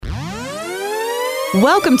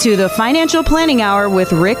Welcome to the Financial Planning Hour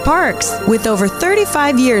with Rick Parks. With over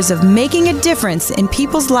 35 years of making a difference in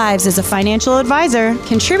people's lives as a financial advisor,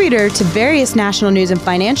 contributor to various national news and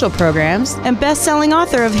financial programs, and best-selling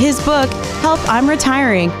author of his book, Help, I'm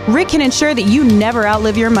Retiring, Rick can ensure that you never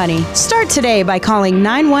outlive your money. Start today by calling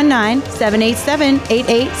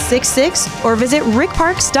 919-787-8866 or visit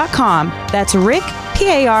rickparks.com. That's Rick,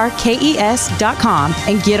 Parkes.com,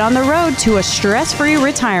 and get on the road to a stress-free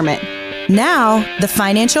retirement. Now, the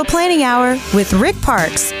Financial Planning Hour with Rick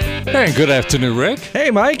Parks. Hey, good afternoon, Rick.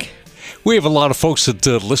 Hey, Mike. We have a lot of folks that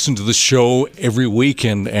listen to the show every week,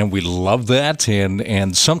 and we love that.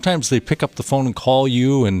 And sometimes they pick up the phone and call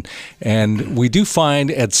you, and we do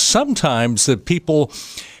find at sometimes that people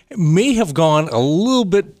may have gone a little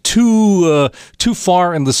bit too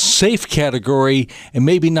far in the safe category and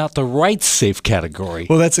maybe not the right safe category.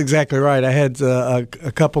 Well, that's exactly right. I had a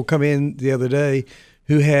couple come in the other day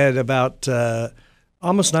who had about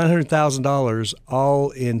almost $900,000 all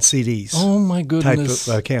in CDs. Oh, my goodness.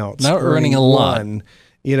 Type of accounts. Not earning a lot. And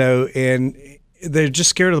they're just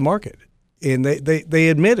scared of the market. And they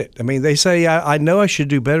admit it. I mean, they say, I know I should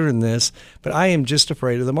do better than this, but I am just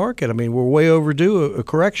afraid of the market. I mean, we're way overdue a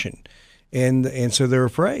correction. And so they're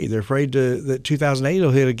afraid. They're afraid that 2008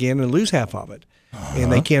 will hit again and lose half of it.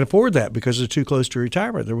 And they can't afford that because they're too close to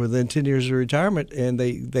retirement. They're within 10 years of retirement, and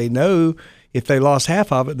they know if they lost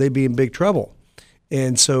half of it, they'd be in big trouble.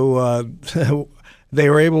 And so they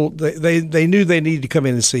were able. They knew they needed to come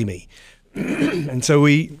in and see me, and so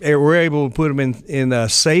we were able to put them in a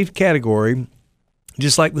safe category,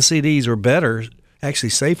 just like the CDs, or better, actually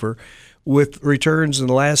safer, with returns in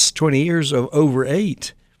the last 20 years of over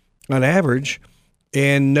 8 on average,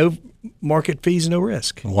 and no market fees, no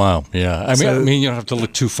risk. Wow, yeah. I mean, you don't have to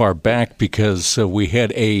look too far back because we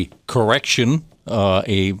had a correction, a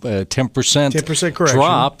 10% correction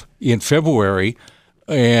drop in February,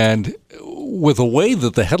 and with the way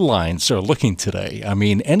that the headlines are looking today, I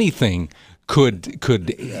mean, anything could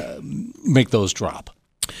make those drop.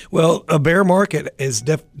 Well, a bear market is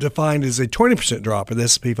defined as a 20% drop in the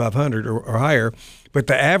S&P 500 or higher, but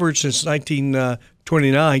the average since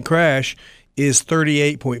 1929 crash is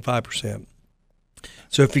 38.5%.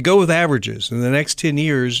 So if you go with averages, in the next 10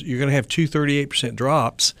 years, you're going to have two 38%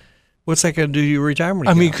 drops. What's that going to do to your retirement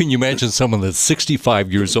account? I mean, can you imagine someone that's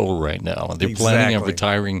 65 years old right now, and they're planning on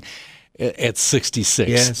retiring at 66?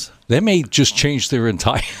 Yes. That may just change their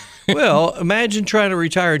entire... Well, imagine trying to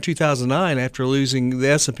retire in 2009 after losing, the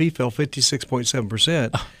S&P fell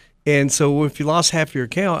 56.7%. And so if you lost half your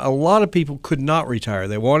account, a lot of people could not retire.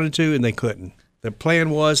 They wanted to, and they couldn't. Their plan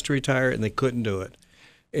was to retire, and they couldn't do it.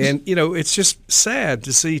 And, it's just sad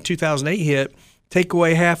to see 2008 hit, take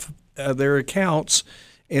away half their accounts,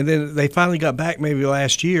 and then they finally got back maybe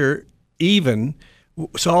last year even.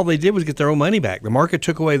 So all they did was get their own money back. The market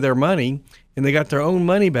took away their money, and they got their own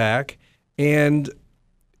money back, and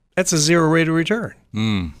that's a zero rate of return.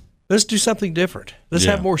 Let's do something different. Let's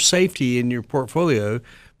have more safety in your portfolio,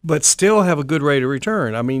 but still have a good rate of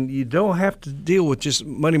return. I mean, you don't have to deal with just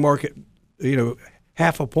money market,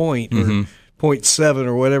 half a point or 0.7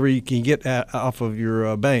 or whatever you can get off of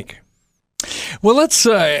your bank. Well, let's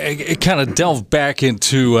kind of delve back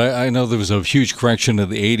into, I know there was a huge correction in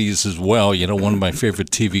the 80s as well. One of my favorite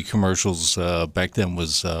TV commercials back then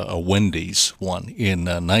was a Wendy's one in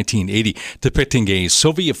 1980 depicting a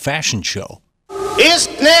Soviet fashion show. Is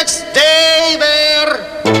next day there?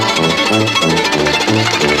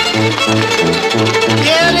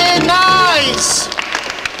 Really nice.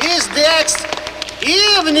 Is next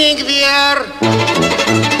evening there?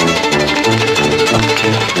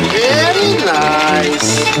 Very nice.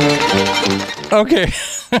 Okay.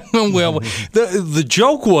 Well, the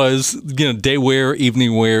joke was, day wear,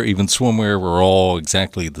 evening wear, even swimwear were all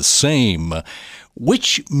exactly the same,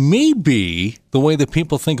 which may be the way that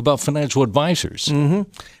people think about financial advisors. Mm-hmm.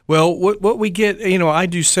 Well, what we get, I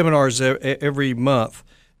do seminars every month,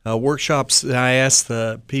 workshops, and I ask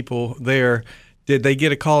the people there, did they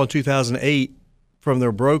get a call in 2008 from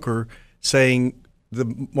their broker saying, the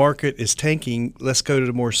market is tanking, let's go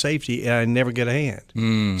to more safety, and I never get a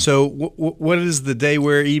hand. So what is the day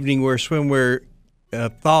wear, evening wear, swimwear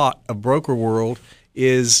thought of broker world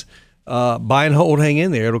is buy and hold, hang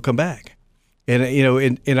in there, it'll come back. And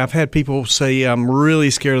and I've had people say, I'm really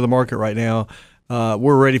scared of the market right now.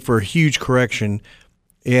 We're ready for a huge correction.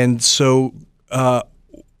 And so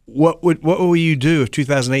what will you do if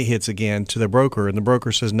 2008 hits again to the broker and the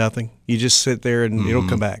broker says nothing? You just sit there and it'll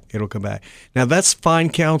come back. It'll come back. Now, that's fine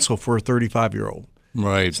counsel for a 35-year-old.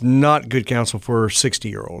 Right. It's not good counsel for a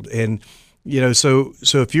 60-year-old. And, so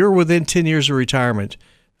if you're within 10 years of retirement,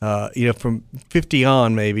 from 50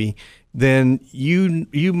 on maybe, then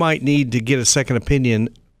you might need to get a second opinion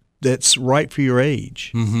that's right for your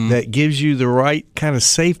age, that gives you the right kind of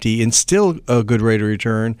safety and still a good rate of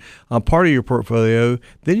return on part of your portfolio.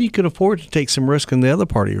 Then you can afford to take some risk in the other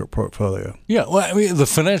part of your portfolio. Yeah, well, I mean, the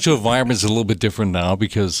financial environment is a little bit different now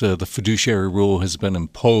because the fiduciary rule has been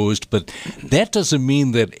imposed, but that doesn't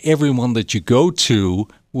mean that everyone that you go to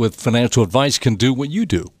with financial advice can do what you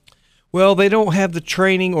do. Well, they don't have the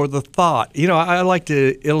training or the thought. I like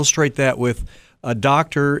to illustrate that with a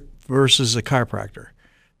doctor versus a chiropractor.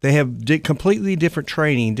 They have completely different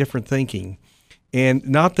training, different thinking. And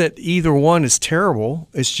not that either one is terrible.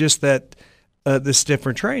 It's just that this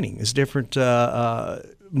different training, it's different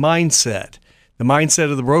mindset. The mindset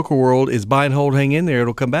of the broker world is buy and hold, hang in there,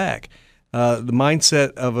 it'll come back. The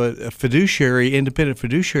mindset of a fiduciary, independent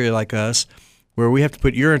fiduciary like us, where we have to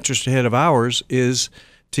put your interest ahead of ours, is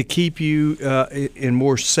to keep you in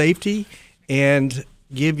more safety and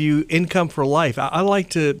give you income for life.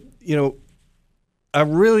 I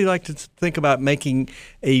really like to think about making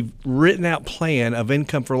a written out plan of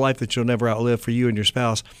income for life that you'll never outlive for you and your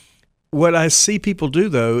spouse. What I see people do,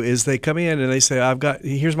 though, is they come in and they say,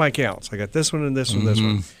 here's my accounts. I got this one and this one, this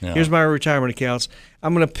one. Yeah. Here's my retirement accounts.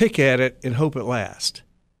 I'm going to pick at it and hope it lasts.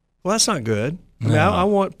 Well, that's not good. I mean, I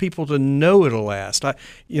want people to know it'll last.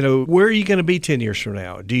 Where are you going to be 10 years from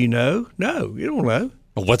now? Do you know? No, you don't know.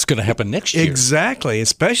 Well, what's going to happen next year? Exactly,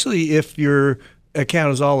 especially if your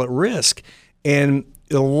account is all at risk. And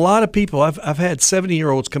a lot of people, I've had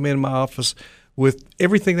 70-year-olds come in my office with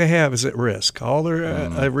everything they have is at risk. All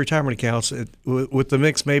their retirement accounts, with the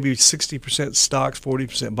mix maybe 60% stocks,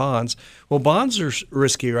 40% bonds. Well, bonds are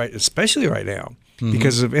risky, right? Especially right now,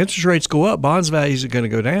 because if interest rates go up, bonds values are going to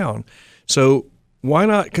go down. So why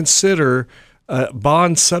not consider a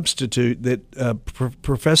bond substitute that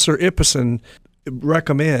Professor Ibbotson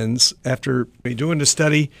recommends after doing the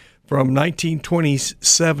study from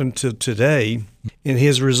 1927 to today, in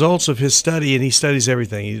his results of his study, and he studies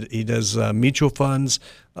everything. He does mutual funds,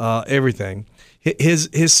 everything.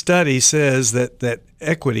 His study says that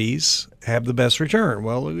equities have the best return.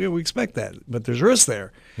 Well, we expect that, but there's risk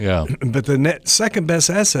there. Yeah. But the second best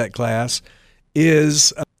asset class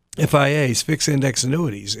is FIAs, fixed index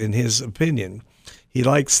annuities, in his opinion. He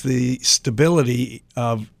likes the stability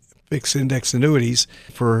of fixed index annuities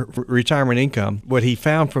for retirement income. What he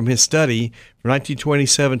found from his study from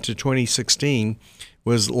 1927 to 2016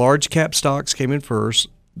 was large cap stocks came in first,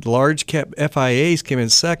 large cap FIAs came in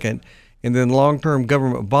second, and then long-term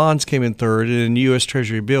government bonds came in third, and then U.S.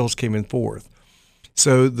 Treasury bills came in fourth.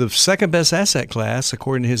 So the second best asset class,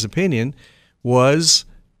 according to his opinion, was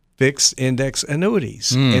fixed index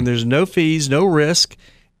annuities. And there's no fees, no risk.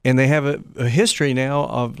 And they have a history now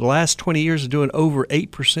of the last 20 years of doing over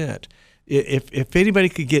 8%. If anybody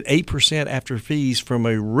could get 8% after fees from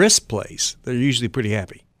a risk place, they're usually pretty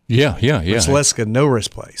happy. Yeah. It's less than no risk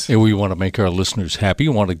place. And we want to make our listeners happy.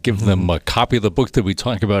 We want to give them a copy of the book that we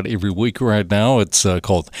talk about every week right now. It's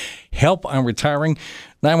called Help, I'm Retiring.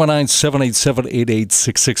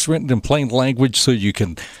 919-787-8866, written in plain language so you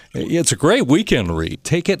can, it's a great weekend read.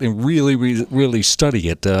 Take it and really study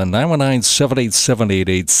it.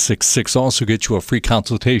 919-787-8866. Also get you a free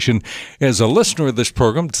consultation as a listener of this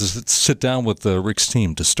program to sit down with Rick's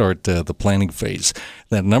team to start the planning phase.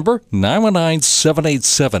 That number,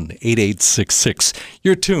 919-787-8866.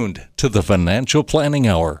 You're tuned to the Financial Planning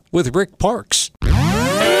Hour with Rick Parks.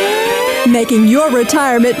 Making your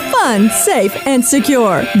retirement fun, safe, and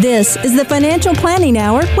secure. This is the Financial Planning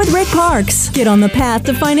Hour with Rick Parks. Get on the path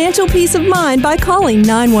to financial peace of mind by calling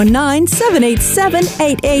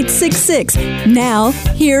 919-787-8866. Now,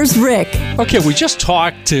 here's Rick. Okay, we just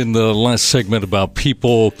talked in the last segment about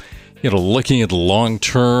people, looking at the long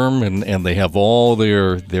term, and they have all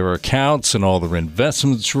their accounts and all their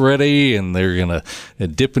investments ready, and they're going to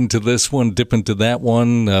dip into this one, dip into that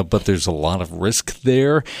one, but there's a lot of risk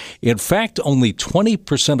there. In fact, only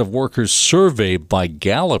 20% of workers surveyed by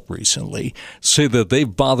Gallup recently say that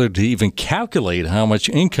they've bothered to even calculate how much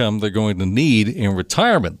income they're going to need in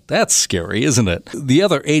retirement. That's scary, isn't it? The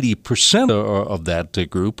other 80% of that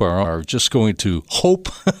group are just going to hope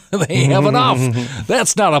they have enough.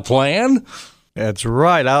 That's not a plan. That's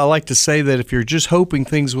right. I like to say that if you're just hoping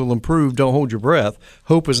things will improve, don't hold your breath.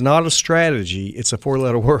 Hope is not a strategy. It's a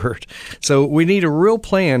four-letter word. So we need a real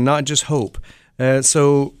plan, not just hope.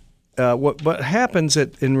 What happens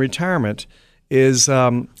in retirement is,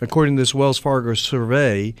 according to this Wells Fargo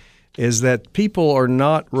survey, is that people are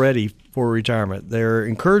not ready for retirement. They're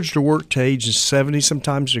encouraged to work to age 70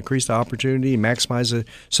 sometimes to increase the opportunity and maximize the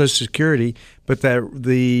Social Security, but that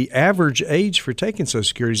the average age for taking Social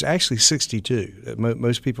Security is actually 62.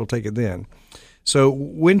 Most people take it then. So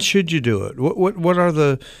when should you do it? What are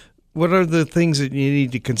the things that you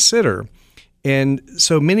need to consider? And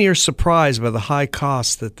so many are surprised by the high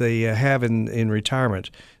costs that they have in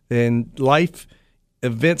retirement. And life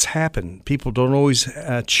events happen. People don't always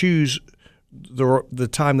choose the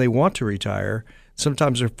time they want to retire.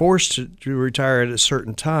 Sometimes they're forced to retire at a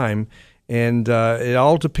certain time, and it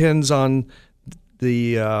all depends on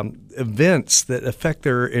the events that affect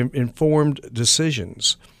their informed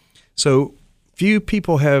decisions. So few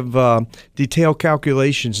people have detailed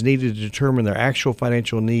calculations needed to determine their actual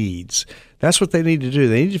financial needs. That's what they need to do.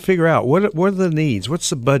 They need to figure out what are the needs, what's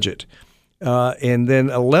the budget, and then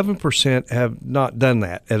 11% have not done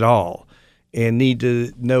that at all, and need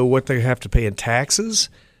to know what they have to pay in taxes.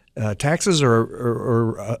 Taxes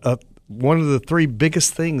are one of the three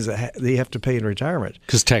biggest things that they have to pay in retirement,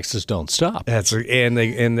 because taxes don't stop.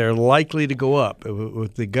 And they're likely to go up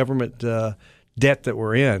with the government debt that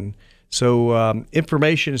we're in. So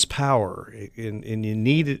information is power, and you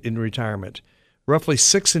need it in retirement. Roughly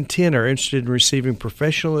 6 in 10 are interested in receiving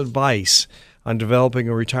professional advice on developing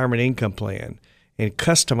a retirement income plan and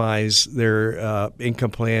customize their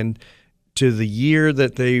income plan to the year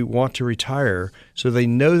that they want to retire, so they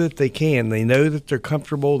know that they can. They know that they're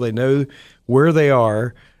comfortable. They know where they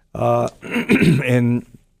are, and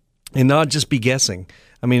not just be guessing.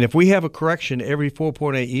 I mean, if we have a correction every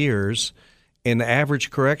 4.8 years, and the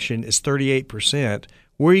average correction is 38%,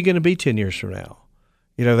 where are you going to be 10 years from now?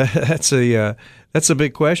 You know, that's a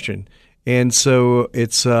big question. And so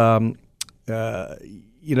it's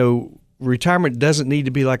retirement doesn't need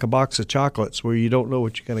to be like a box of chocolates where you don't know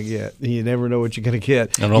what you're going to get. You never know what you're going to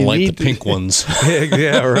get. I don't like the pink ones.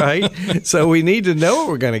 Yeah, right. So we need to know what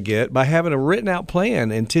we're going to get by having a written out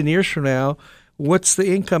plan. And 10 years from now, what's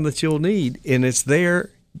the income that you'll need? And it's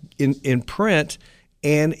there in print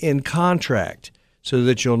and in contract, so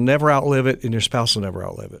that you'll never outlive it and your spouse will never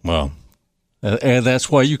outlive it. Well, and that's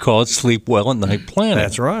why you call it sleep well at night planning.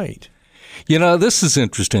 That's right. You know, this is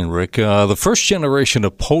interesting, Rick. The first generation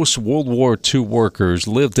of post-World War II workers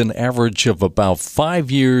lived an average of about 5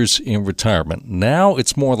 years in retirement. Now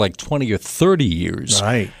it's more like 20 or 30 years.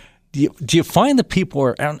 Right. Do you find that people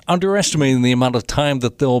are underestimating the amount of time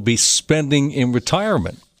that they'll be spending in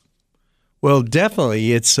retirement? Well,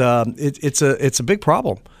 definitely, it's a big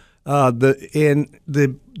problem. The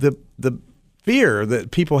fear that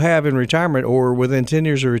people have in retirement or within 10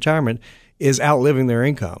 years of retirement is outliving their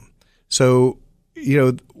income. So,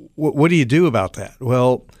 what do you do about that?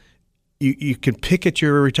 Well, you can pick at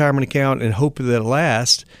your retirement account and hope that it'll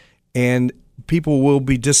last, and people will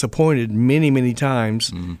be disappointed many, many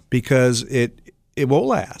times because it won't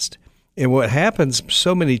last. And what happens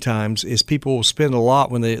so many times is people will spend a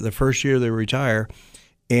lot when the first year they retire,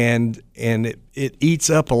 and it eats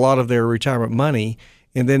up a lot of their retirement money,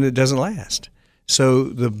 and then it doesn't last. So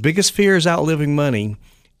the biggest fear is outliving money.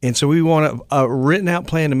 And so we want a written out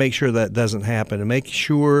plan to make sure that doesn't happen, and make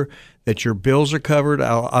sure that your bills are covered.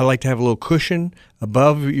 I like to have a little cushion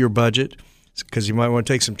above your budget, because you might want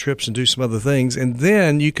to take some trips and do some other things. And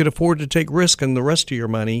then you could afford to take risk on the rest of your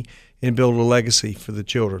money and build a legacy for the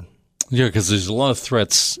children. Yeah, because there's a lot of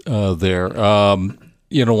threats there.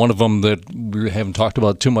 One of them that we haven't talked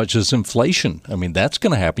about too much is inflation. I mean, that's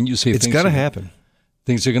going to happen. You say it's going to happen.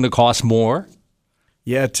 Things are going to cost more.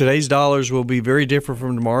 Yeah, today's dollars will be very different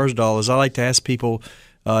from tomorrow's dollars. I like to ask people,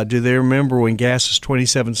 do they remember when gas was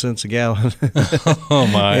 27 cents a gallon? Oh,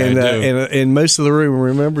 my, and most of the room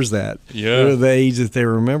remembers that. Yeah. They're the age that they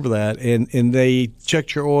remember that. And they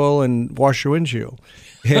check your oil and wash your windshield.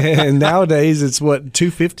 And nowadays it's,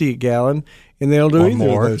 $2.50 a gallon, and they don't do either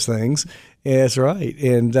of those things. Yeah, that's right.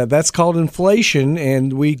 And that's called inflation,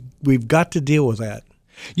 and we've got to deal with that.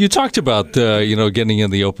 You talked about, getting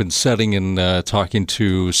in the open setting and talking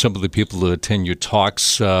to some of the people who attend your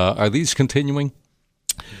talks. Are these continuing?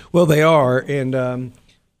 Well, they are, and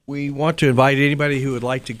we want to invite anybody who would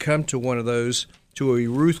like to come to one of those, to a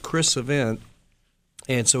Ruth Chris event.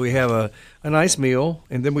 And so we have a nice meal,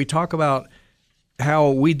 and then we talk about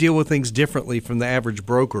how we deal with things differently from the average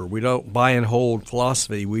broker. We don't buy and hold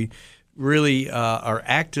philosophy. We really are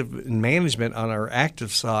active in management on our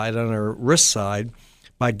active side, on our risk side,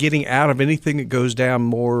 by getting out of anything that goes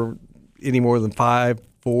down any more than 5%,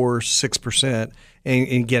 4%, 6%,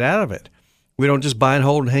 and get out of it. We don't just buy and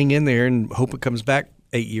hold and hang in there and hope it comes back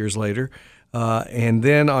 8 years later. And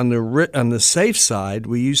then on the safe side,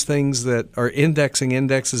 we use things that are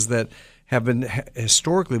indexes that have been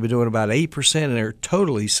historically been doing about 8% and are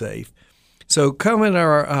totally safe. So come in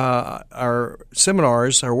our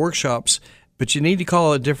seminars, our workshops, but you need to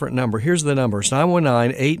call a different number. Here's the number. It's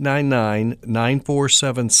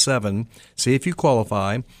 919-899-9477. See if you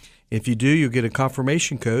qualify. If you do, you'll get a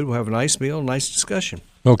confirmation code. We'll have a nice meal, a nice discussion.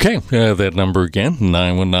 Okay, that number again,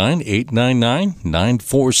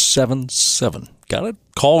 919-899-9477. Got it?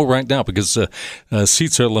 Call right now because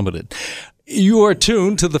seats are limited. You are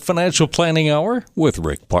tuned to the Financial Planning Hour with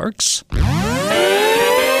Rick Parks.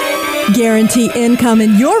 Guarantee income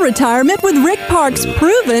in your retirement with Rick Parks'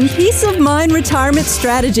 proven peace of mind retirement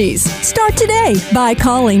strategies. Start today by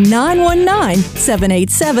calling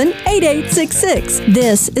 919-787-8866.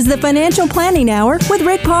 This is the Financial Planning Hour with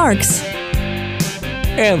Rick Parks.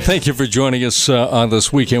 And thank you for joining us on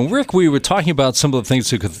this weekend. Rick, we were talking about some of the things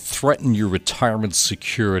that could threaten your retirement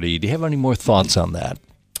security. Do you have any more thoughts on that?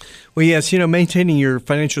 Well, yes, maintaining your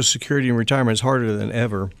financial security in retirement is harder than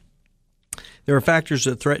ever. There are factors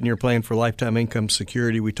that threaten your plan for lifetime income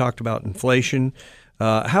security. We talked about inflation.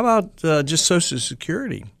 How about just Social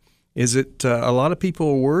Security? Is it a lot of people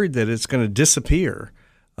are worried that it's going to disappear?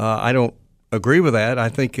 I don't agree with that. I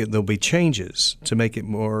think there'll be changes to make it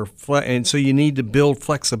more and so you need to build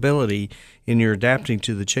flexibility in your adapting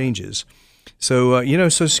to the changes. So,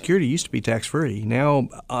 Social Security used to be tax-free. Now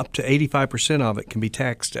up to 85% of it can be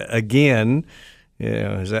taxed again.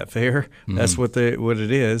 Is that fair? Mm-hmm. That's what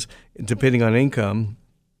it is, depending on income.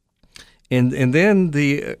 And then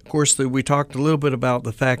we talked a little bit about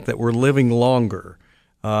the fact that we're living longer.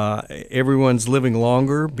 Everyone's living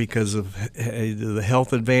longer because of the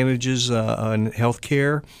health advantages on health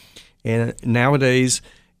care. And nowadays,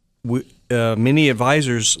 many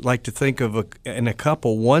advisors like to think of in a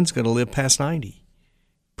couple, one's going to live past 90.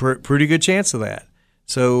 Pretty good chance of that.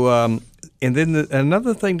 So, and then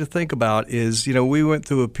another thing to think about is, we went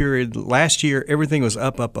through a period last year, everything was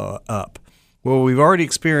up. Well, we've already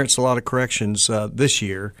experienced a lot of corrections this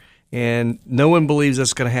year, and no one believes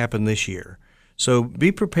that's going to happen this year. So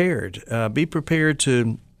be prepared. Be prepared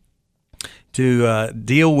to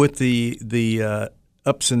deal with the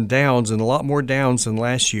ups and downs, and a lot more downs than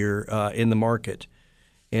last year in the market.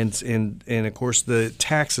 And of course, the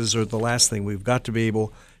taxes are the last thing. We've got to be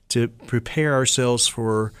able to prepare ourselves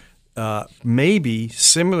for maybe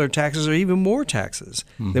similar taxes or even more taxes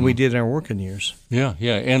than we did in our working years. Yeah,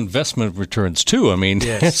 and investment returns too. I mean,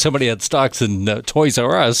 yes. Somebody had stocks in Toys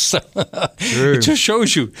R Us. It just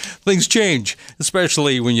shows you things change,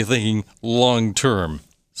 especially when you're thinking long term.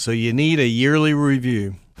 So you need a yearly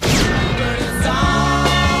review.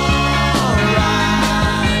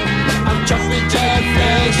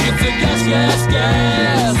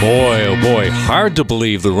 Boy, oh boy, hard to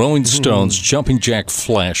believe the Rolling Stones' Jumping Jack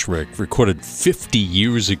Flash, Rick, recorded 50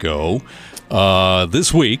 years ago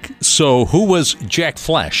this week. So who was Jack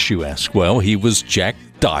Flash, you ask? Well, he was Jack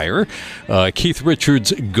Dyer, Keith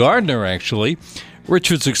Richards' gardener, actually.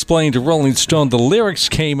 Richards explained to Rolling Stone the lyrics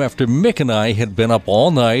came after Mick and I had been up all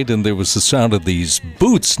night and there was the sound of these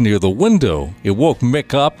boots near the window. It woke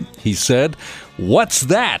Mick up. He said, "What's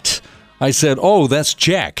that?" I said, "Oh, that's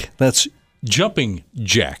Jack. That's Jumping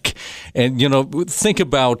Jack." And, think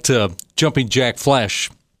about Jumping Jack Flash.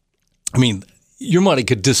 I mean, your money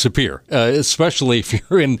could disappear, especially if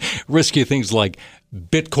you're in risky things like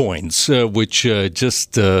Bitcoins, which they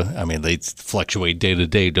fluctuate day to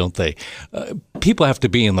day, don't they? People have to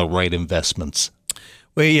be in the right investments.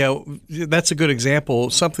 Well, yeah, that's a good example.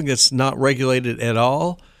 Something that's not regulated at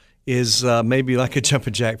all is maybe like a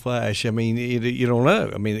Jumping Jack Flash. I mean, you don't know.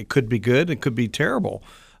 I mean, it could be good, it could be terrible.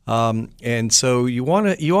 And so you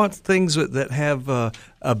want things that have a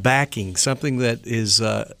backing, something that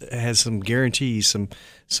has some guarantees,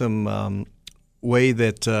 some way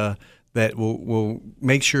that will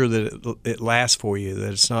make sure that it lasts for you.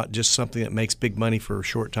 That it's not just something that makes big money for a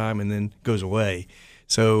short time and then goes away.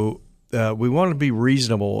 So we want to be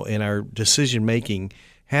reasonable in our decision making.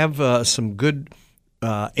 Have some good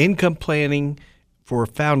income planning for a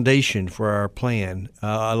foundation for our plan.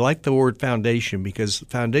 I like the word foundation because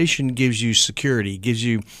foundation gives you security, gives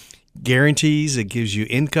you guarantees, it gives you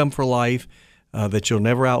income for life that you'll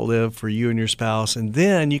never outlive for you and your spouse, and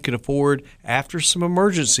then you can afford, after some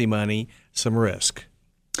emergency money, some risk.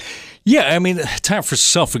 Yeah, I mean, time for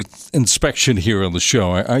self-inspection here on the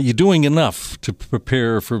show. Are you doing enough to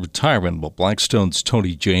prepare for retirement? Well, Blackstone's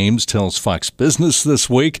Tony James tells Fox Business this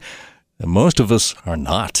week that most of us are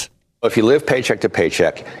not. If you live paycheck to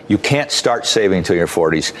paycheck, you can't start saving until your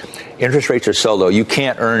 40s. Interest rates are so low, you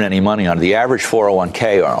can't earn any money on it. The average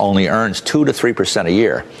 401k only earns 2 to 3% a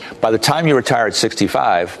year. By the time you retire at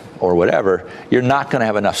 65 or whatever, you're not going to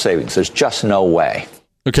have enough savings. There's just no way.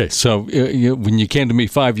 Okay, so when you came to me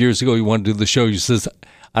 5 years ago, you wanted to do the show, you says,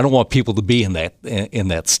 I don't want people to be in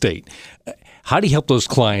that state. How do you help those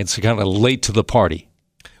clients kind of late to the party?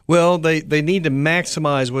 Well, they need to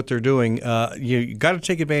maximize what they're doing. You got to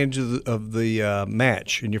take advantage of the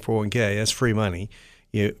match in your 401k. That's free money.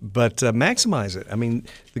 But maximize it. I mean,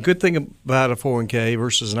 the good thing about a 401k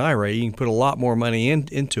versus an IRA, you can put a lot more money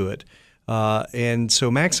into it. And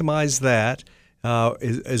so maximize that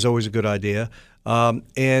is always a good idea.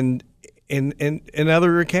 And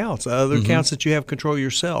other accounts, accounts that you have control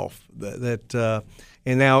yourself. And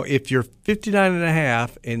now if you're 59 and a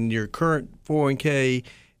half and your current 401k,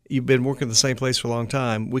 you've been working at the same place for a long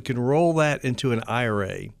time, we can roll that into an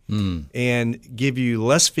IRA and give you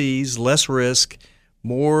less fees, less risk,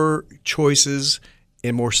 more choices,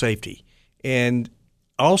 and more safety. And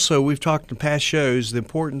also, we've talked in past shows the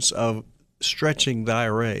importance of stretching the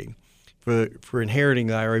IRA for inheriting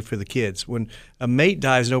the IRA for the kids. When a mate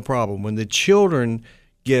dies, no problem. When the children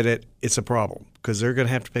get it, it's a problem because they're going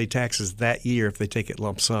to have to pay taxes that year if they take it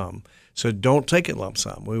lump sum. So don't take it lump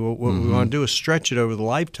sum. What we want to do is stretch it over the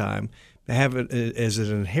lifetime, have it as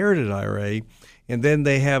an inherited IRA, and then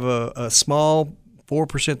they have a small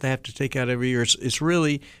 4% they have to take out every year. It's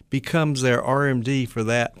really becomes their RMD for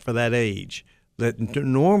that age. That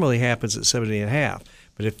normally happens at 70 and a half.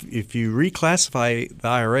 But if you reclassify the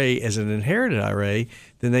IRA as an inherited IRA,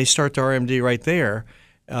 then they start the RMD right there.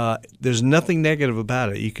 There's nothing negative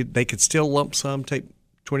about it. They could still lump sum, take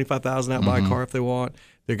 $25,000 out, buy a car if they want.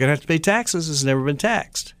 They're going to have to pay taxes. It's never been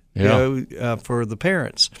taxed, for the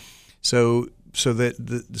parents. So that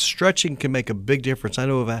the stretching can make a big difference. I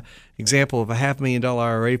know of an example of a $500,000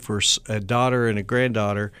 IRA for a daughter and a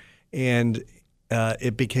granddaughter, and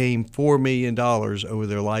it became $4 million over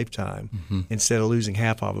their lifetime instead of losing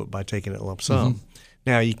half of it by taking it lump sum.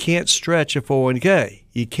 Now, you can't stretch a 401k.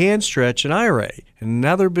 You can stretch an IRA.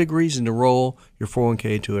 Another big reason to roll your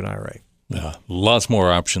 401k to an IRA. Lots more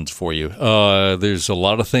options for you. There's a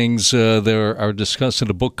lot of things that are discussed in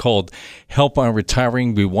a book called Help on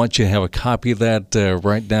Retiring. We want you to have a copy of that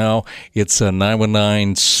right now. It's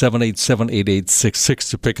 919-787-8866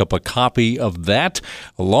 to pick up a copy of that.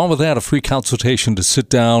 Along with that, a free consultation to sit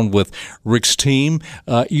down with Rick's team.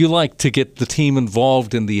 You like to get the team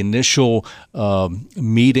involved in the initial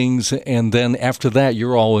meetings, and then after that,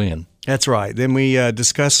 you're all in. That's right. Then we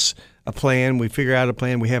discuss a plan. We figure out a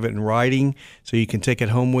plan. We have it in writing, so you can take it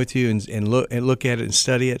home with you and look at it and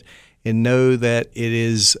study it, and know that it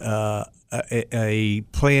is a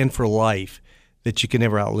plan for life that you can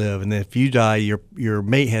never outlive. And then if you die, your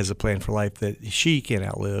mate has a plan for life that she can't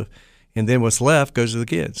outlive. And then what's left goes to the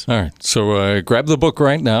kids. All right. So grab the book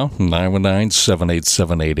right now,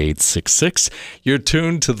 919-787-8866. You're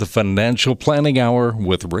tuned to the Financial Planning Hour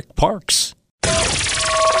with Rick Parks.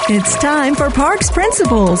 It's time for Parks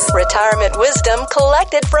Principles. Retirement wisdom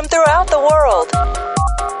collected from throughout the world.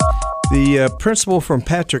 The principle from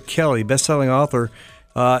Patrick Kelly, best-selling author,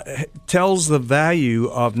 tells the value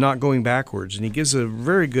of not going backwards. And he gives a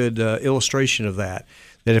very good illustration of that.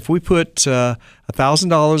 That if we put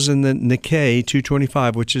 $1,000 in the Nikkei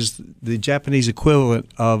 225, which is the Japanese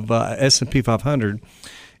equivalent of S&P 500,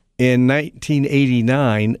 in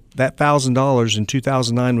 1989, that $1,000 in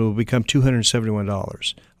 2009 will become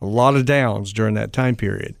 $271. A lot of downs during that time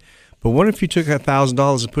period. But what if you took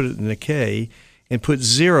 $1,000 and put it in the Nikkei and put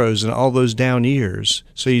zeros in all those down years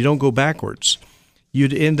so you don't go backwards?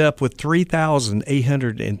 You'd end up with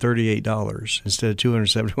 $3,838 instead of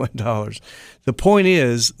 $271. The point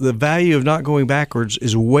is, the value of not going backwards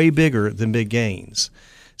is way bigger than big gains.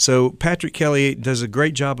 So Patrick Kelly does a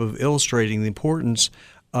great job of illustrating the importance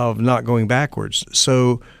of not going backwards.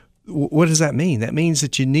 So what does that mean? That means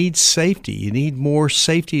that you need safety. You need more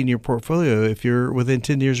safety in your portfolio if you're within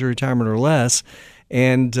 10 years of retirement or less,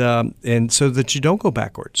 and so that you don't go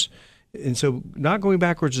backwards. And so not going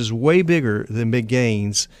backwards is way bigger than big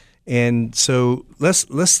gains. And so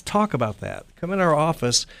let's talk about that. Come in our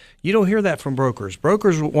office. You don't hear that from brokers.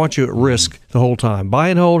 Brokers want you at risk the whole time. Buy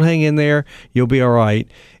and hold, hang in there, you'll be all right.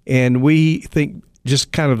 And we think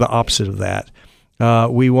just kind of the opposite of that.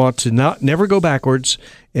 We want to never go backwards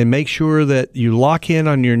and make sure that you lock in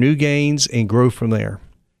on your new gains and grow from there.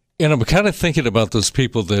 And I'm kind of thinking about those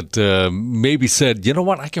people that maybe said, you know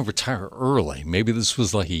what, I can retire early. Maybe this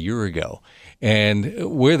was like a year ago.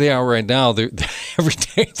 And where they are right now, every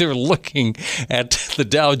day they're looking at the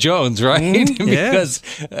Dow Jones, right? Because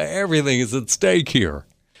everything is at stake here.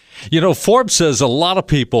 You know, Forbes says a lot of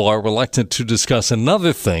people are reluctant to discuss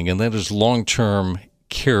another thing, and that is long-term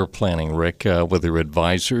care planning, Rick, with your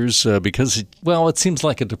advisors, because, it seems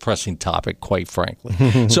like a depressing topic, quite frankly.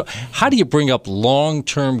 So how do you bring up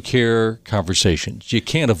long-term care conversations? You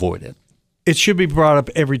can't avoid it. It should be brought up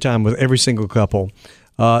every time with every single couple.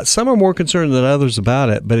 Some are more concerned than others about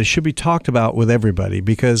it, but it should be talked about with everybody,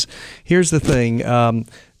 because here's the thing.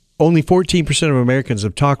 only 14% of Americans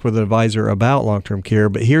have talked with an advisor about long-term care,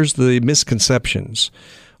 but here's the misconceptions.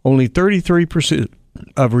 Only 33%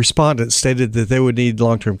 of respondents stated that they would need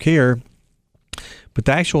long-term care, but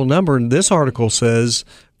the actual number in this article says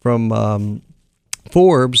from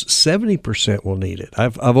Forbes, 70% will need it.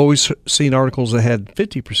 I've always seen articles that had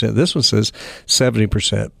 50%. This one says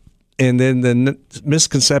 70%. And then the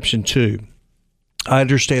misconception, too. I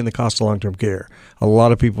understand the cost of long-term care. A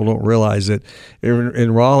lot of people don't realize that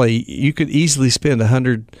in Raleigh, you could easily spend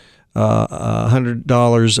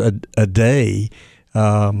 $100 a day,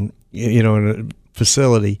 in a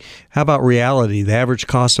facility. How about reality? The average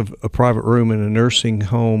cost of a private room in a nursing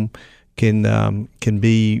home can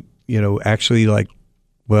be, actually like,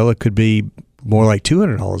 well, it could be more like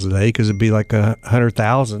 $200 a day because it'd be like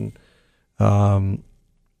 $100,000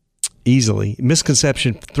 easily.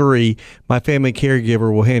 Misconception 3: my family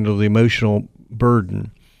caregiver will handle the emotional burden.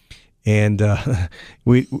 And I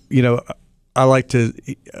like to.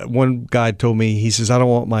 One guy told me, he says, I don't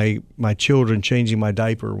want my children changing my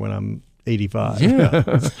diaper when I'm 85.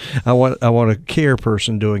 Yeah. I want a care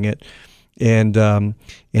person doing it, and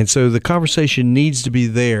so the conversation needs to be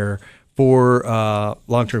there for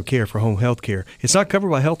long-term care, for home health care. It's not covered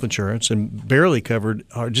by health insurance and barely covered,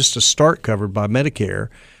 or just to start covered by Medicare.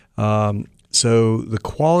 So the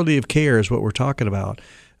quality of care is what we're talking about.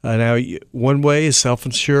 Now, one way is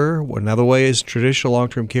self-insure. Another way is traditional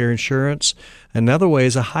long-term care insurance. Another way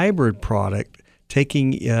is a hybrid product,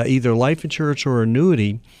 taking either life insurance or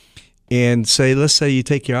annuity. And let's say you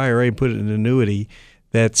take your IRA and put it in an annuity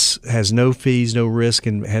that has no fees, no risk,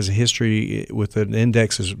 and has a history with an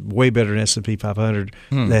index that's way better than S&P 500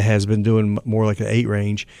 that has been doing more like an 8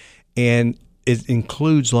 range, and it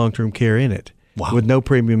includes long-term care in it. Wow. With no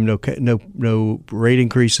premium, no rate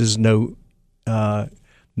increases, no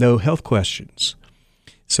health questions.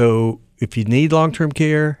 So if you need long-term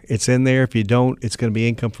care, it's in there. If you don't, it's going to be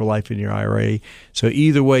income for life in your IRA. So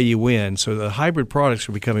either way, you win. So the hybrid products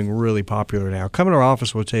are becoming really popular now. Come to our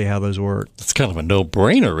office, we'll tell you how those work. It's kind of a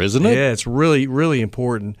no-brainer, isn't it? Yeah, it's really, really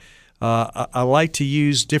important. I like to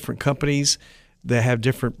use different companies that have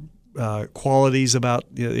different qualities about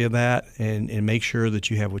that, and make sure that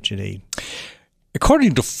you have what you need.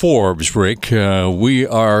 According to Forbes, Rick, we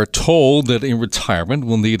are told that in retirement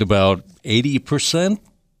we'll need about 80%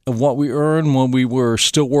 of what we earned when we were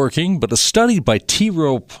still working. But a study by T.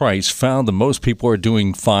 Rowe Price found that most people are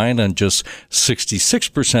doing fine on just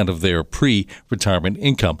 66% of their pre-retirement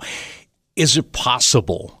income. Is it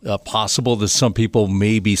possible that some people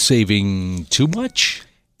may be saving too much?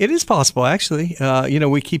 It is possible, actually.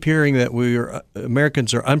 We keep hearing that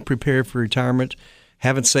Americans are unprepared for retirement,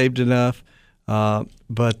 haven't saved enough.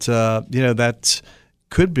 But that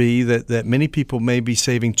could be that many people may be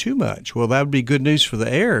saving too much. Well, that would be good news for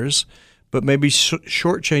the heirs, but maybe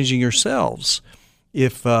shortchanging yourselves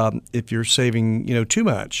if you're saving too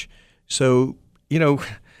much. So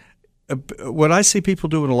what I see people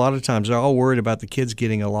doing a lot of times, they're all worried about the kids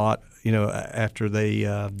getting a lot after they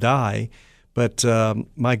die. But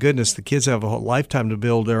my goodness, the kids have a whole lifetime to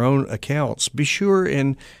build their own accounts. Be sure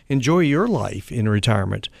and enjoy your life in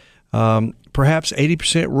retirement. Perhaps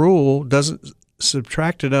 80% rule doesn't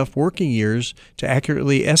subtract enough working years to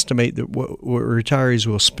accurately estimate what retirees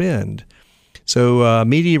will spend. So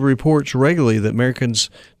media reports regularly that Americans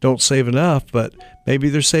don't save enough, but maybe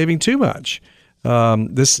they're saving too much.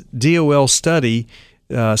 This DOL study,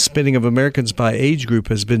 spending of Americans by age group,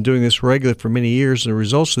 has been doing this regularly for many years, and the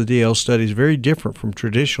results of the DOL study is very different from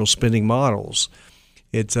traditional spending models.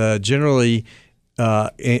 It's generally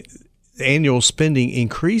annual spending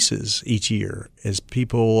increases each year as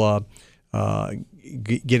people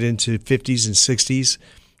get into 50s and 60s,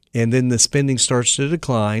 and then the spending starts to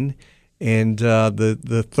decline. And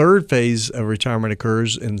the third phase of retirement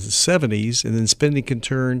occurs in the 70s, and then spending can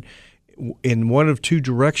turn in one of two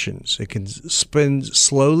directions. It can spend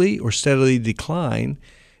slowly or steadily decline.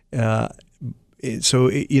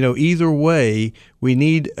 So either way, we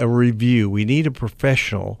need a review. We need a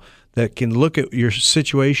professional that can look at your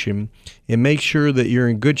situation and make sure that you're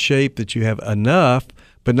in good shape, that you have enough,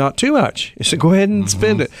 but not too much. So go ahead and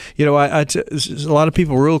spend it. A lot of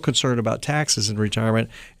people are real concerned about taxes in retirement,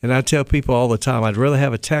 and I tell people all the time, I'd rather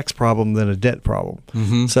have a tax problem than a debt problem.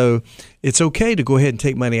 So it's okay to go ahead and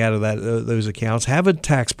take money out of those accounts, have a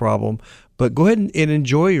tax problem, but go ahead and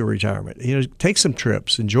enjoy your retirement. Take some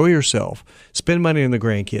trips, enjoy yourself, spend money on the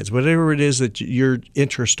grandkids, whatever it is that your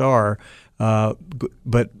interests are.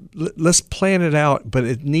 But let's plan it out, but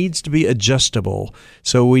it needs to be adjustable.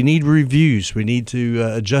 So we need reviews. We need to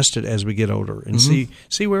adjust it as we get older and see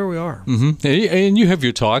where we are. Mm-hmm. And you have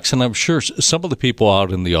your talks, and I'm sure some of the people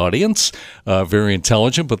out in the audience very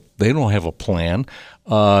intelligent, but they don't have a plan.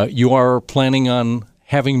 You are planning on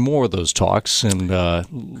having more of those talks, and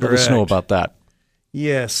let us know about that.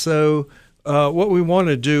 Yes. So what we want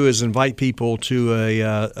to do is invite people to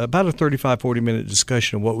about a 35-40-minute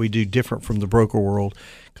discussion of what we do different from the broker world,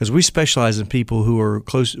 because we specialize in people who are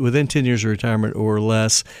close within 10 years of retirement or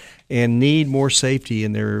less and need more safety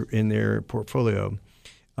in their portfolio.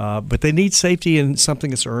 But they need safety in something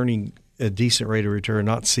that's earning a decent rate of return,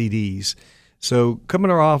 not CDs. So come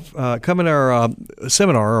in our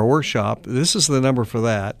seminar or workshop. This is the number for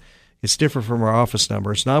that. It's different from our office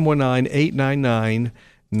number. It's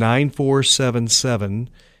 919-899-9477.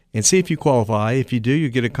 And see if you qualify. If you do, you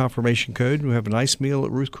get a confirmation code. We have a nice meal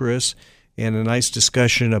at Ruth Chris and a nice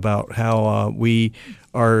discussion about how we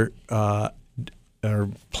are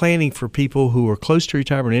planning for people who are close to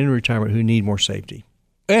retirement and in retirement who need more safety.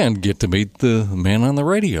 And get to meet the man on the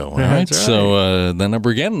radio, all right? That's right. So the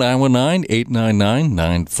number again,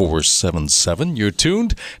 919-899-9477. You're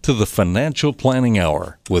tuned to the Financial Planning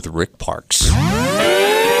Hour with Rick Parks.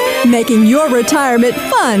 Making your retirement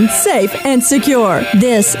fun, safe, and secure.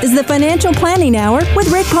 This is the Financial Planning Hour with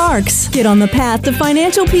Rick Parks. Get on the path to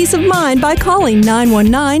financial peace of mind by calling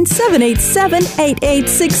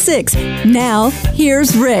 919-787-8866. Now,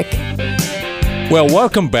 here's Rick. Well,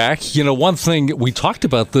 welcome back. You know, one thing, we talked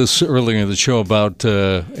about this earlier in the show about,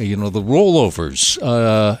 the rollovers,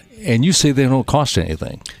 and you say they don't cost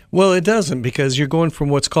anything. Well, it doesn't, because you're going from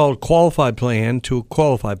what's called qualified plan to a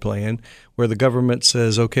qualified plan, where the government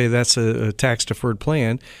says, okay, that's a tax-deferred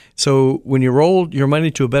plan. So when you roll your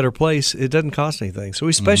money to a better place, it doesn't cost anything. So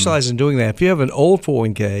we specialize in doing that. If you have an old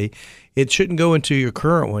 401k, it shouldn't go into your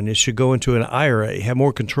current one. It should go into an IRA, have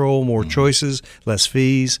more control, more choices, less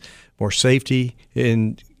fees, more safety,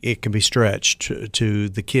 and it can be stretched to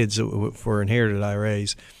the kids for inherited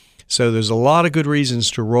IRAs. So there's a lot of good reasons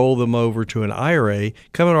to roll them over to an IRA.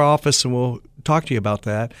 Come in our office and we'll talk to you about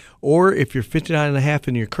that. Or if you're 59 and a half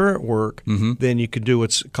in your current work, then you can do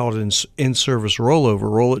what's called an in-service rollover.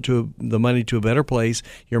 Roll it to the money to a better place.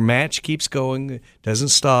 Your match keeps going, doesn't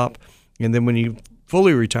stop. And then when you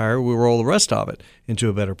fully retire, we'll roll the rest of it into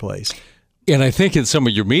a better place. And I think in some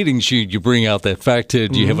of your meetings, you bring out that fact. Do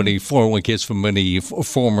you have any 401ks from any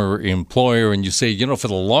former employer? And you say, for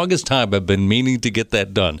the longest time, I've been meaning to get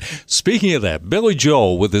that done. Speaking of that, Billy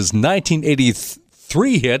Joel with his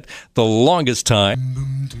 1983 hit, The Longest Time.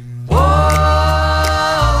 For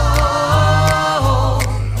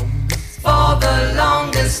the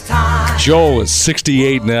longest time. Joel is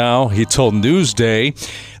 68 now. He told Newsday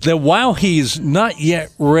that while he's not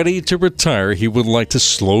yet ready to retire, he would like to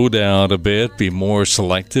slow down a bit, be more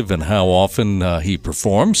selective in how often he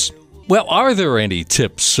performs. Well, are there any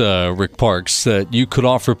tips, Rick Parks, that you could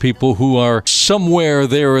offer people who are somewhere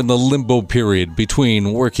there in the limbo period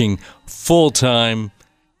between working full-time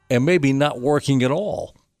and maybe not working at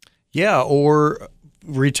all? Yeah, or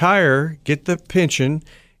retire, get the pension,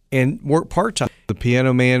 and work part-time. The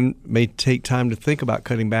piano man may take time to think about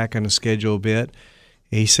cutting back on the schedule a bit.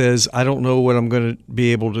 He says, I don't know when I'm going to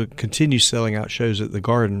be able to continue selling out shows at the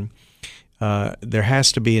Garden. There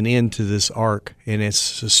has to be an end to this arc, and it's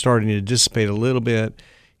starting to dissipate a little bit.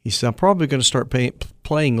 He said, I'm probably going to start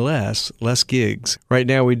playing less gigs. Right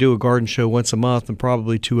now we do a Garden show once a month and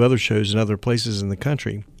probably 2 other shows in other places in the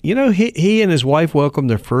country. He and his wife welcomed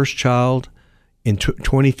their first child in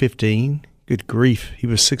 2015. Good grief, he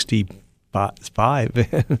was 65.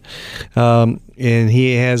 And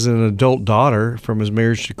he has an adult daughter from his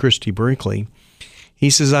marriage to Christy Brinkley. He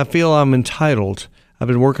says, I feel I'm entitled. I've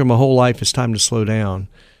been working my whole life. It's time to slow down.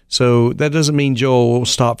 So that doesn't mean Joel will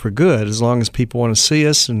stop for good. As long as people want to see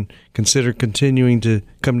us and consider continuing to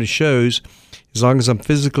come to shows, as long as I'm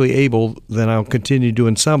physically able, then I'll continue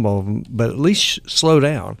doing some of them, but at least slow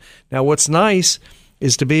down. Now, what's nice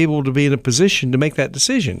is to be able to be in a position to make that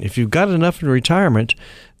decision. If you've got enough in retirement,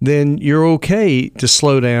 then you're okay to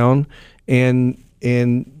slow down and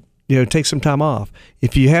take some time off.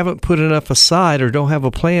 If you haven't put enough aside or don't have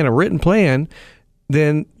a written plan,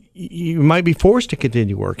 then you might be forced to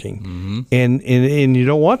continue working, and you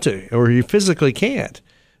don't want to, or you physically can't.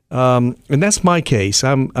 And that's my case.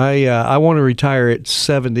 I want to retire at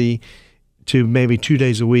 70 to maybe 2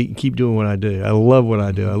 days a week and keep doing what I do. I love what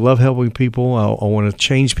I do. I love helping people. I want to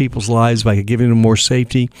change people's lives by giving them more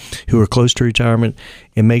safety who are close to retirement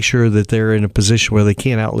and make sure that they're in a position where they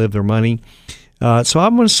can't outlive their money. So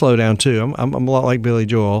I'm going to slow down too. I'm a lot like Billy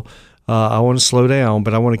Joel. I want to slow down,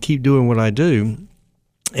 but I want to keep doing what I do.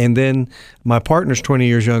 And then my partner's 20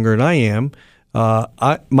 years younger than I am.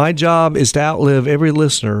 My job is to outlive every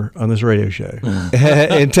listener on this radio show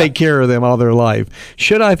and take care of them all their life.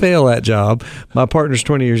 Should I fail that job, my partner's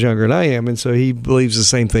 20 years younger than I am, and so he believes the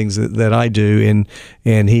same things that I do.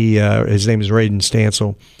 And he his name is Radon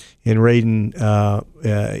Stansel, and Radon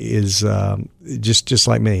is just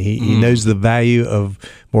like me. He knows the value of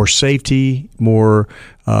more safety, more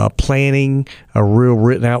planning, a real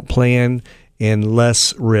written out plan, and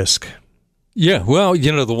less risk. Yeah, well,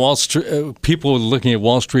 the Wall Street people looking at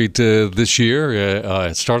Wall Street this year,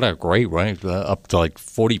 it started out great, right? Up to like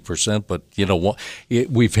 40%, but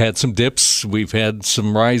we've had some dips, we've had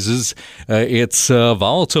some rises. It's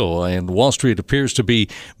volatile, and Wall Street appears to be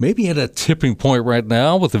maybe at a tipping point right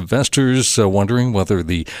now, with investors wondering whether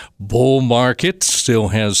the bull market still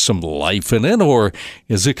has some life in it, or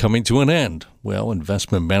is it coming to an end? Well,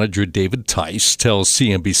 investment manager David Tice tells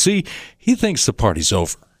CNBC he thinks the party's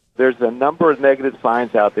over. There's a number of negative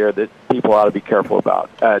signs out there that people ought to be careful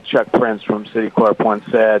about. Chuck Prince from Citicorp once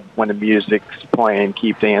said, when the music's playing,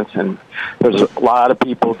 keep dancing. There's a lot of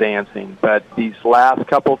people dancing, but these last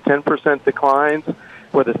couple 10% declines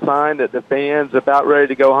were the sign that the band's about ready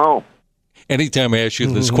to go home. Anytime I ask you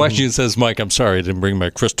this question, says Mike, I'm sorry I didn't bring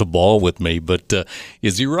my crystal ball with me, but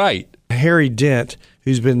is he right? Harry Dent,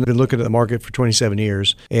 who's been looking at the market for 27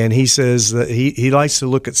 years, and he says that he likes to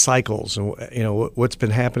look at cycles and what's been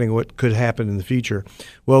happening, what could happen in the future.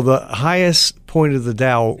 Well, the highest point of the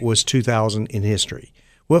Dow was 2000 in history.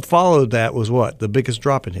 What followed that was what? The biggest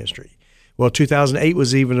drop in history. Well, 2008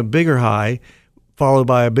 was even a bigger high, followed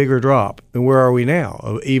by a bigger drop. And where are we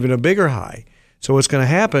now? Even a bigger high. So what's going to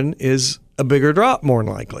happen is a bigger drop, more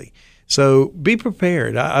than likely. So be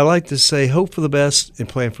prepared. I like to say hope for the best and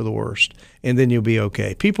plan for the worst, and then you'll be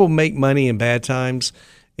okay. People make money in bad times,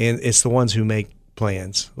 and it's the ones who make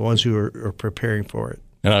plans, the ones who are preparing for it.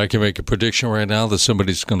 And I can make a prediction right now that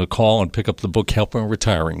somebody's going to call and pick up the book, Helping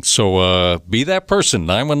Retiring. So be that person,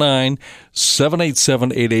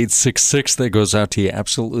 919-787-8866. That goes out to you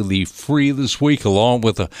absolutely free this week, along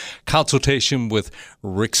with a consultation with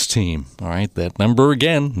Rick's team. All right, that number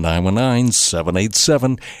again,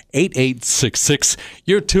 919-787-8866.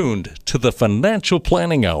 You're tuned to the Financial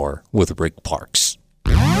Planning Hour with Rick Parks.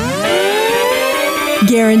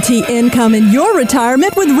 Guarantee income in your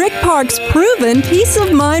retirement with Rick Parks' proven peace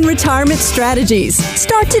of mind retirement strategies.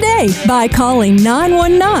 Start today by calling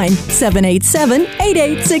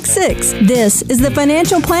 919-787-8866. This is the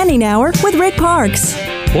Financial Planning Hour with Rick Parks.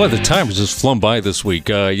 Boy, the time has just flown by this week.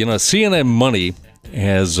 CNN Money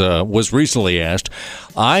was recently asked,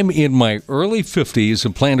 I'm in my early 50s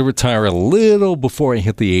and plan to retire a little before I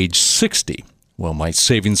hit the age 60. Well, my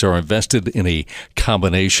savings are invested in a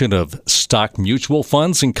combination of stock mutual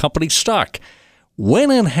funds and company stock. When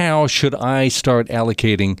and how should I start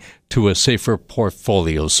allocating to a safer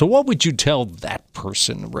portfolio? So what would you tell that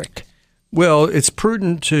person, Rick? Well, it's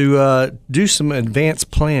prudent to do some advanced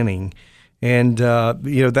planning. And,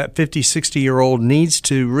 that 50, 60-year-old needs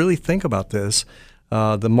to really think about this.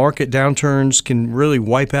 The market downturns can really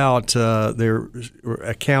wipe out their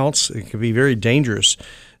accounts. It can be very dangerous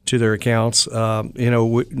to their accounts.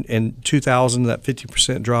 In 2000, that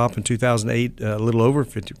 50% drop, in 2008, a little over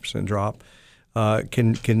 50% drop,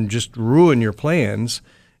 can just ruin your plans.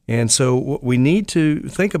 And so we need to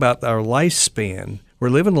think about our lifespan. We're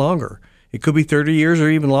living longer. It could be 30 years or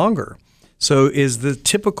even longer. So is the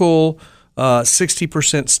typical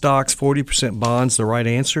 60% stocks, 40% bonds the right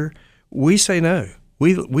answer? We say no.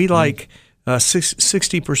 We like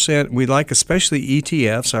 60%. We like especially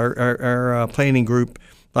ETFs. Our planning group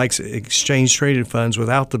likes exchange-traded funds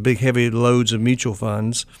without the big, heavy loads of mutual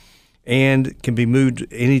funds, and can be moved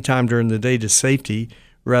anytime during the day to safety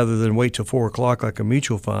rather than wait till 4 o'clock like a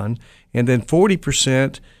mutual fund. And then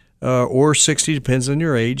 40% or 60%, depends on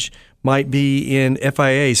your age, might be in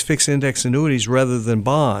FIAs, fixed index annuities, rather than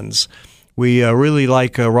bonds. We really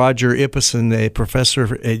like Roger Ibbotson, a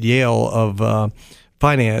professor at Yale of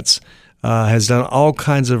finance, has done all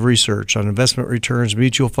kinds of research on investment returns,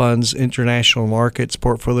 mutual funds, international markets,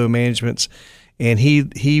 portfolio managements, and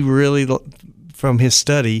he really, from his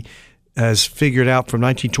study, has figured out from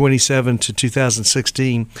 1927 to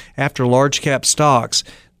 2016, after large cap stocks,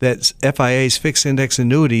 that FIAs, fixed index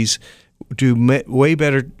annuities, do way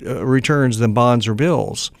better returns than bonds or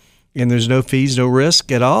bills. And there's no fees, no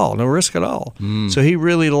risk at all. So he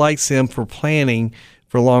really likes them for planning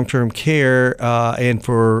for long-term care and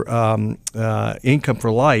for income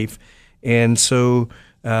for life. And so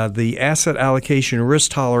the asset allocation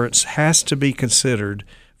risk tolerance has to be considered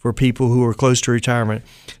for people who are close to retirement.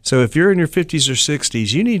 So if you're in your 50s or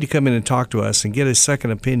 60s, you need to come in and talk to us and get a second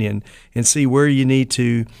opinion and see where you need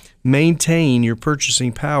to maintain your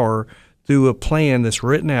purchasing power through a plan that's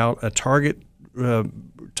written out, a target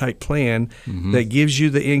type plan that gives you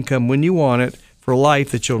the income when you want it for life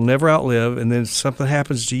that you'll never outlive, and then if something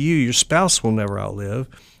happens to you, your spouse will never outlive,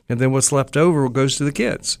 and then what's left over goes to the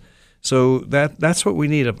kids. So that's what we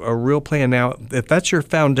need, a real plan. Now, if that's your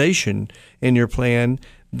foundation in your plan,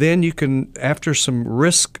 then you can, after some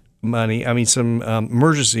risk money, some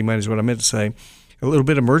emergency money is what I meant to say, a little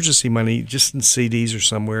bit of emergency money just in CDs or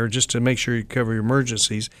somewhere just to make sure you cover your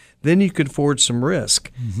emergencies, then you could afford some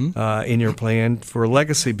risk in your plan for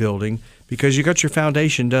legacy building because you got your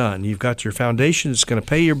foundation done. You've got your foundation that's going to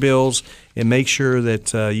pay your bills and make sure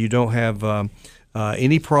that you don't have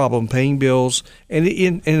any problem paying bills, and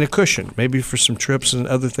in a cushion, maybe for some trips and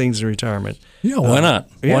other things in retirement. Yeah, why not?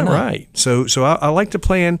 Why not? Right. So I like to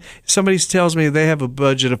plan. If somebody tells me they have a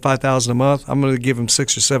budget of $5,000 a month, I'm going to give them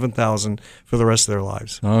 $6,000 or $7,000 for the rest of their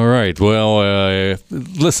lives. All right. Well,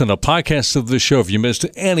 listen, a podcast of this show, if you missed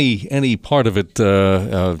any part of it,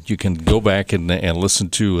 you can go back and listen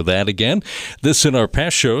to that again. This and our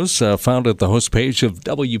past shows found at the host page of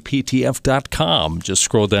WPTF.com. Just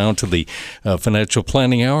scroll down to the Financial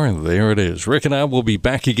Planning Hour, and there it is. Rick and I will be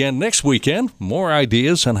back again next weekend. More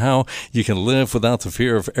ideas on how you can live without the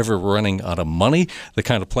fear of ever running out of money, the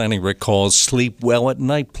kind of planning Rick calls sleep well at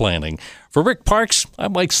night planning. For Rick Parks,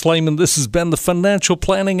 I'm Mike Slayman. This has been the Financial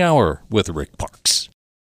Planning Hour with Rick Parks.